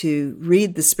ability to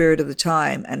read the spirit of the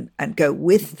time and go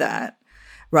with that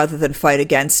rather than fight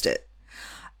against it.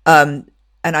 And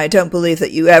I don't believe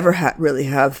that you ever really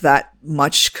have that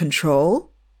much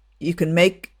control. You can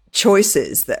make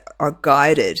choices that are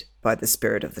guided by the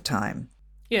spirit of the time.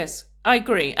 Yes, I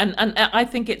agree. And I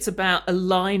think it's about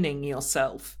aligning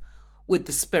yourself with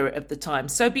the spirit of the time.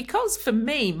 So because for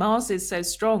me, Mars is so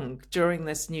strong during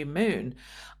this new moon,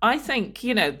 I think,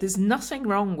 there's nothing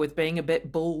wrong with being a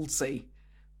bit ballsy.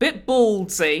 Bit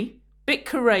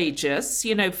courageous.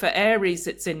 For Aries,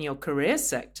 it's in your career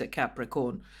sector,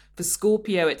 Capricorn. For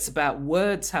Scorpio, it's about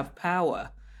words have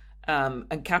power.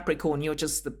 And Capricorn, you're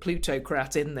just the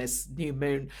plutocrat in this new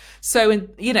moon. So,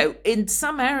 in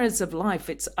some areas of life,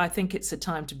 I think it's a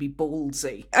time to be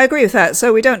ballsy. I agree with that.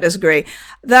 So we don't disagree.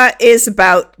 That is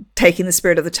about taking the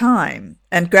spirit of the time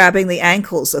and grabbing the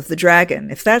ankles of the dragon.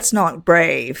 If that's not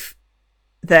brave,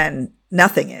 then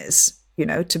nothing is.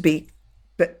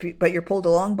 But you're pulled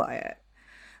along by it.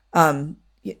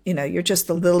 You're just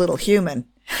the little human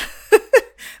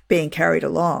being carried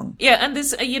along. Yeah, and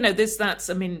there's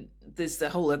the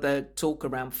whole other talk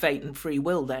around fate and free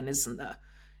will then, isn't there?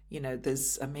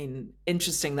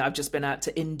 Interesting that I've just been out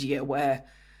to India where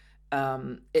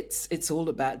it's all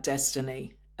about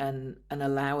destiny and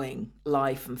allowing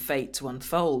life and fate to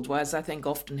unfold. Whereas I think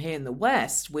often here in the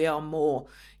West, we are more,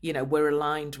 we're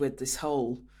aligned with this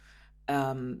whole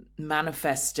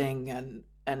manifesting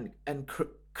and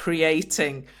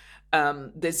creating.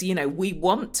 We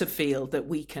want to feel that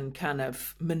we can kind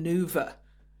of maneuver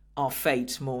our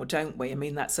fate more, don't we?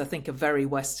 That's, I think, a very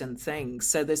Western thing.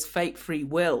 So there's fate, free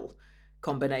will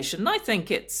combination. And I think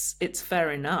it's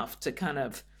fair enough to kind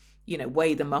of,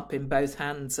 weigh them up in both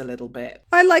hands a little bit.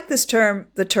 I like the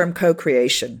term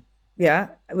co-creation, yeah,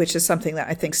 which is something that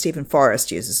I think Stephen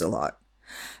Forrest uses a lot.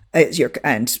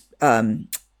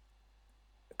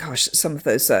 Some of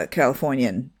those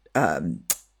Californian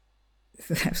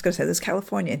I was going to say this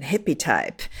Californian hippie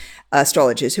type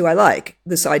astrologers who I like,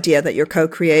 this idea that you're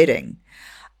co-creating.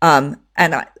 And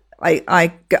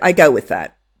I go with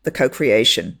that, the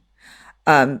co-creation.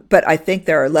 But I think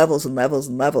there are levels and levels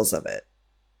and levels of it.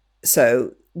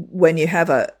 So when you have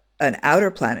an outer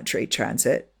planetary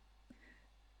transit,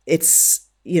 it's,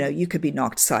 you could be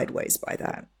knocked sideways by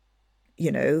that,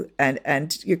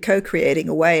 and you're co-creating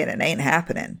away and it ain't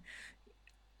happening.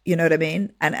 You know what I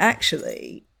mean? And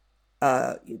actually,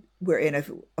 we're in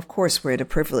a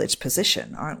privileged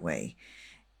position, aren't we?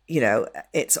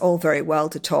 It's all very well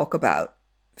to talk about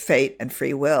fate and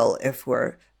free will if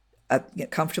we're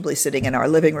comfortably sitting in our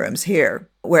living rooms here.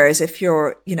 Whereas if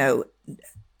you're,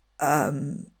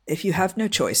 if you have no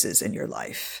choices in your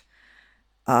life,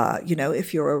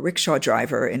 if you're a rickshaw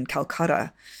driver in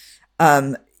Calcutta,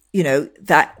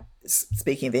 that,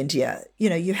 speaking of India,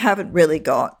 you haven't really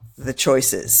got the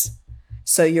choices.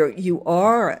 So you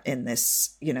are in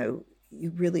this, you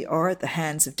really are at the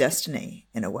hands of destiny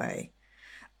in a way.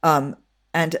 And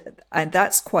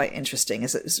that's quite interesting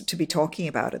to be talking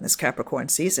about in this Capricorn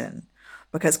season,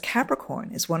 because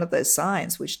Capricorn is one of those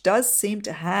signs which does seem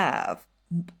to have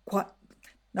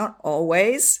not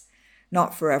always,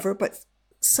 not forever, but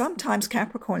sometimes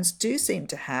Capricorns do seem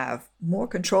to have more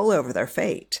control over their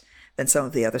fate than some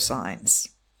of the other signs.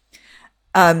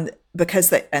 Because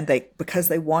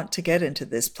they want to get into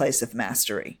this place of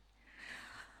mastery.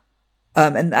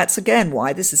 And that's again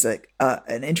why this is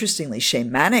an interestingly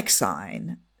shamanic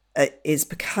sign, is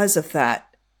because of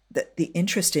that the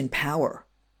interest in power,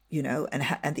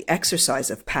 and the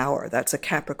exercise of power. That's a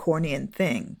Capricornian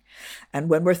thing. And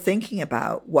when we're thinking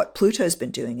about what Pluto's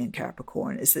been doing in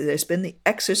Capricorn, is that there's been the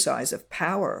exercise of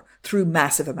power through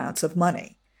massive amounts of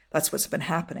money. That's what's been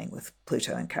happening with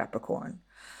Pluto and Capricorn.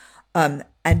 And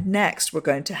next, we're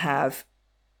going to have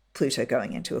Pluto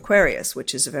going into Aquarius,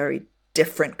 which is a very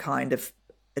different kind of,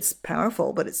 it's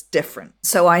powerful, but it's different.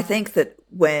 So I think that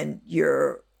when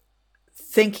you're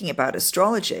thinking about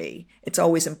astrology, it's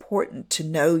always important to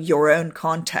know your own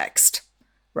context,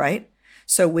 right?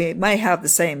 So we may have the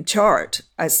same chart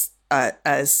as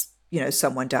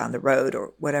someone down the road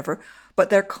or whatever, but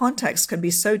their context can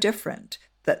be so different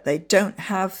that they don't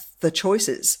have the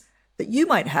choices that you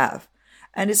might have.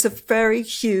 And it's a very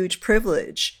huge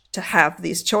privilege to have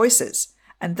these choices.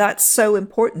 And that's so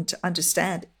important to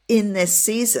understand in this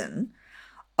season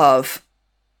of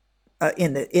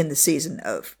in the season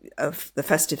of the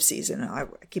festive season. I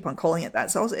keep on calling it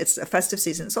that. It's a festive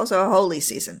season. It's also a holy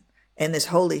season. In this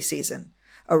holy season,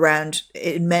 around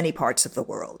in many parts of the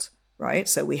world, right?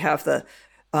 So we have the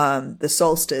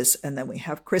solstice, and then we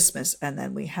have Christmas, and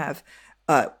then we have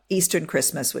Eastern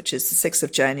Christmas, which is the 6th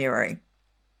of January.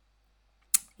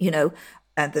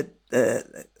 And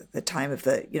the time of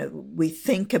we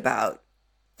think about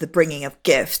the bringing of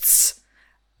gifts,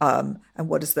 and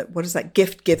what does that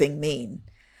gift giving mean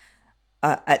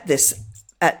at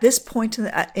this point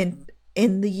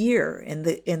in the year, in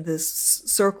the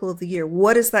circle of the year?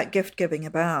 What is that gift giving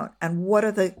about, and what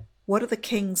are the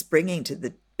kings bringing to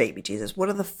the baby Jesus? What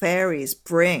do the fairies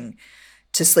bring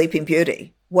to Sleeping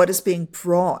Beauty? What is being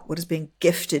brought? What is being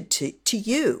gifted to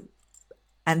you?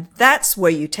 And that's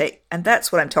where and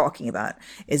that's what I'm talking about,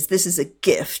 is this is a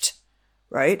gift,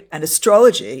 right? And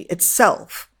astrology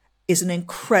itself is an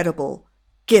incredible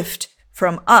gift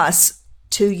from us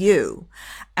to you,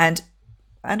 and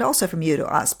also from you to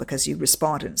us, because you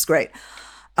respond, and it's great.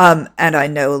 And I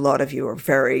know a lot of you are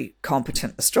very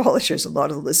competent astrologers, a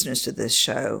lot of the listeners to this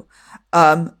show.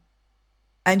 And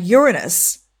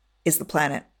Uranus is the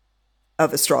planet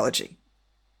of astrology,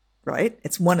 right?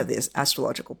 It's one of these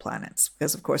astrological planets,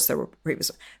 because of course there were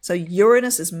previous. So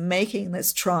Uranus is making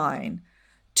this trine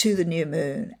to the new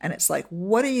moon. And it's like,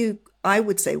 what are you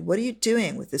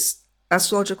doing with this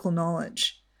astrological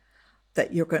knowledge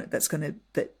that's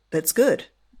good,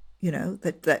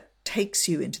 that takes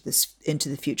you into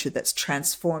the future, that's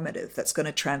transformative, that's going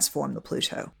to transform the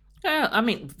Pluto. I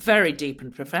mean, very deep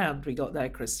and profound we got there,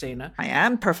 Christina. I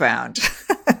am profound.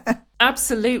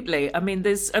 Absolutely. I mean,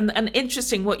 there's and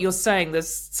interesting what you're saying.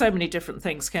 There's so many different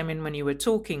things came in when you were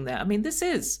talking there. I mean, this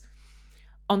is,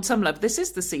 on some level, this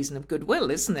is the season of goodwill,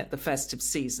 isn't it? The festive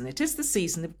season. It is the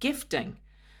season of gifting.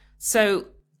 So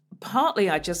partly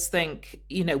I just think,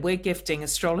 we're gifting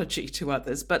astrology to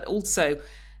others, but also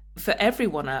for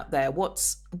everyone out there,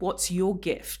 what's your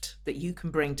gift that you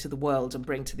can bring to the world and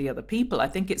bring to the other people? I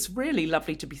think it's really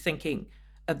lovely to be thinking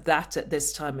of that at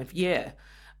this time of year.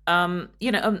 And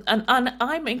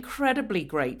I'm incredibly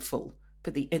grateful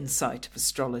for the insight of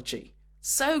astrology.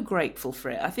 So grateful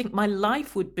for it. I think my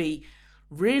life would be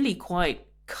really quite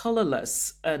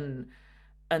colourless and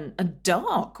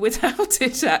dark without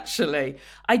it, actually.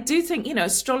 I do think,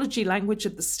 astrology, language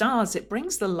of the stars, it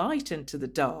brings the light into the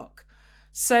dark.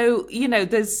 So,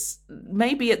 there's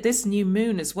maybe at this new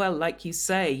moon as well, like you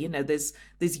say, there's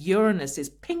Uranus is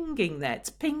pinging there. It's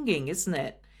pinging, isn't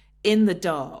it? In the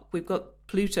dark. We've got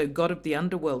Pluto, god of the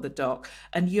underworld, the dark,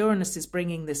 and Uranus is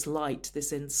bringing this light,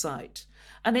 this insight.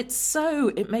 And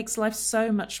it makes life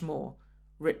so much more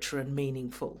richer and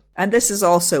meaningful. And this is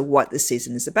also what this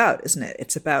season is about, isn't it?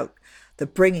 It's about the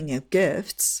bringing of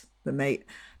gifts. The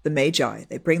Magi,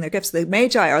 they bring their gifts. The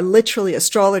Magi are literally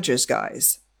astrologers,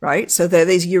 guys, right? So they're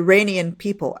these Uranian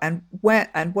people. And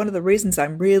one of the reasons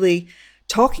I'm really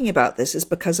talking about this is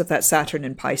because of that Saturn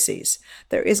in Pisces.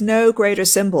 There is no greater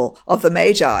symbol of the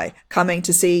Magi coming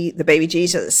to see the baby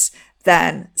Jesus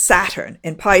than Saturn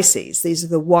in Pisces. These are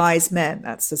the wise men.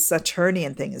 That's the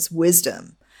Saturnian thing, is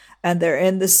wisdom. And they're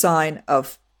in the sign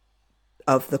of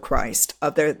the Christ.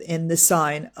 They're in the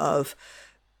sign of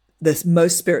this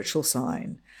most spiritual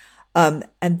sign. And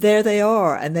there they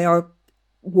are. And they are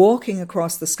walking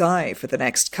across the sky for the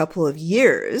next couple of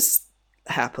years,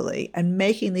 happily, and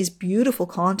making these beautiful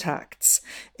contacts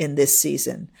in this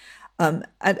season. And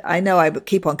I know I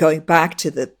keep on going back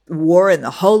to the war in the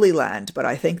Holy Land, but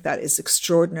I think that is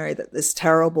extraordinary, that this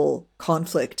terrible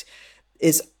conflict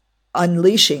is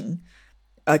unleashing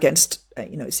against,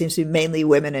 it seems to be mainly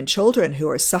women and children who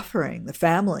are suffering, the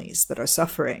families that are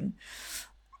suffering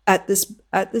at this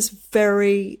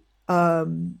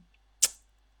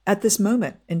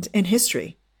moment in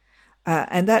history.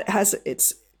 And that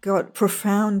it's got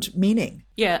profound meaning.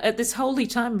 Yeah, at this holy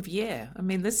time of year. I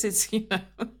mean, this is,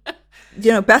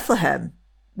 Bethlehem,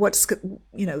 what is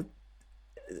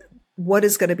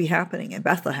going to be happening in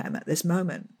Bethlehem at this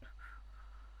moment,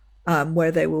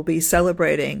 where they will be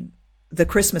celebrating the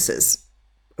Christmases,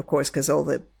 of course, because all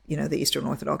the, the Eastern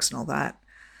Orthodox and all that.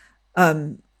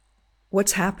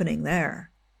 What's happening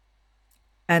there?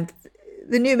 And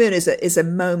the new moon is a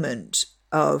moment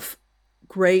of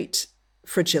great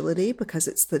fragility, because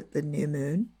it's the new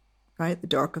moon, right? The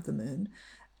dark of the moon.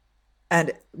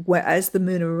 And as the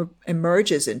moon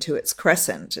emerges into its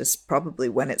crescent is probably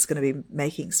when it's going to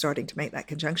be starting to make that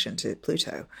conjunction to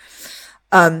Pluto,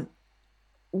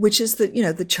 which is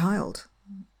the child,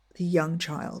 the young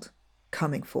child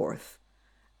coming forth.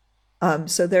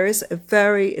 So there is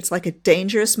it's like a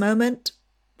dangerous moment,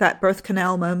 that birth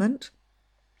canal moment,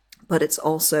 but it's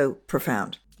also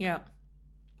profound. Yeah.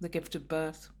 the gift of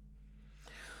birth.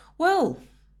 Well,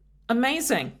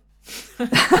 amazing.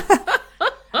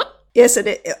 Yes,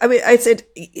 I said,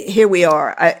 here we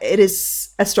are.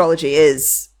 Astrology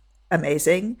is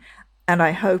amazing. And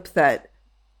I hope that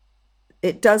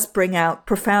it does bring out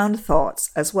profound thoughts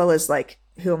as well as like,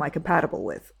 who am I compatible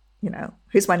with?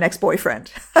 Who's my next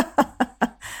boyfriend?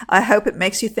 I hope it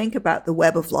makes you think about the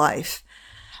web of life.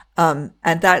 And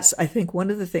that's, I think,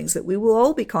 one of the things that we will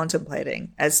all be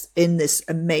contemplating as in this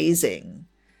amazing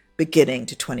beginning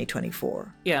to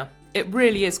 2024. Yeah, it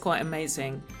really is quite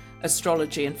amazing,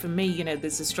 astrology. And for me,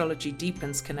 this astrology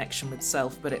deepens connection with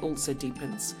self, but it also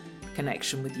deepens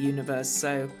connection with the universe.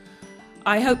 So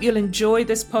I hope you'll enjoy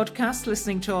this podcast,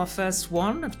 listening to our first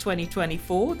one of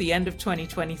 2024, the end of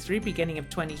 2023, beginning of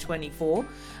 2024,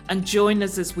 and join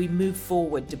us as we move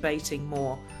forward, debating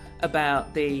more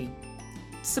about the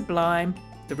sublime,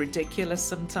 the ridiculous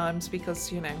sometimes,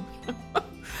 because,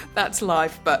 that's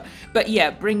life. But yeah,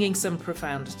 bringing some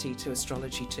profundity to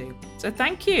astrology too. So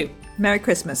thank you. Merry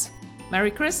Christmas.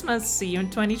 Merry Christmas. See you in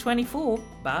 2024.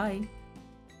 Bye.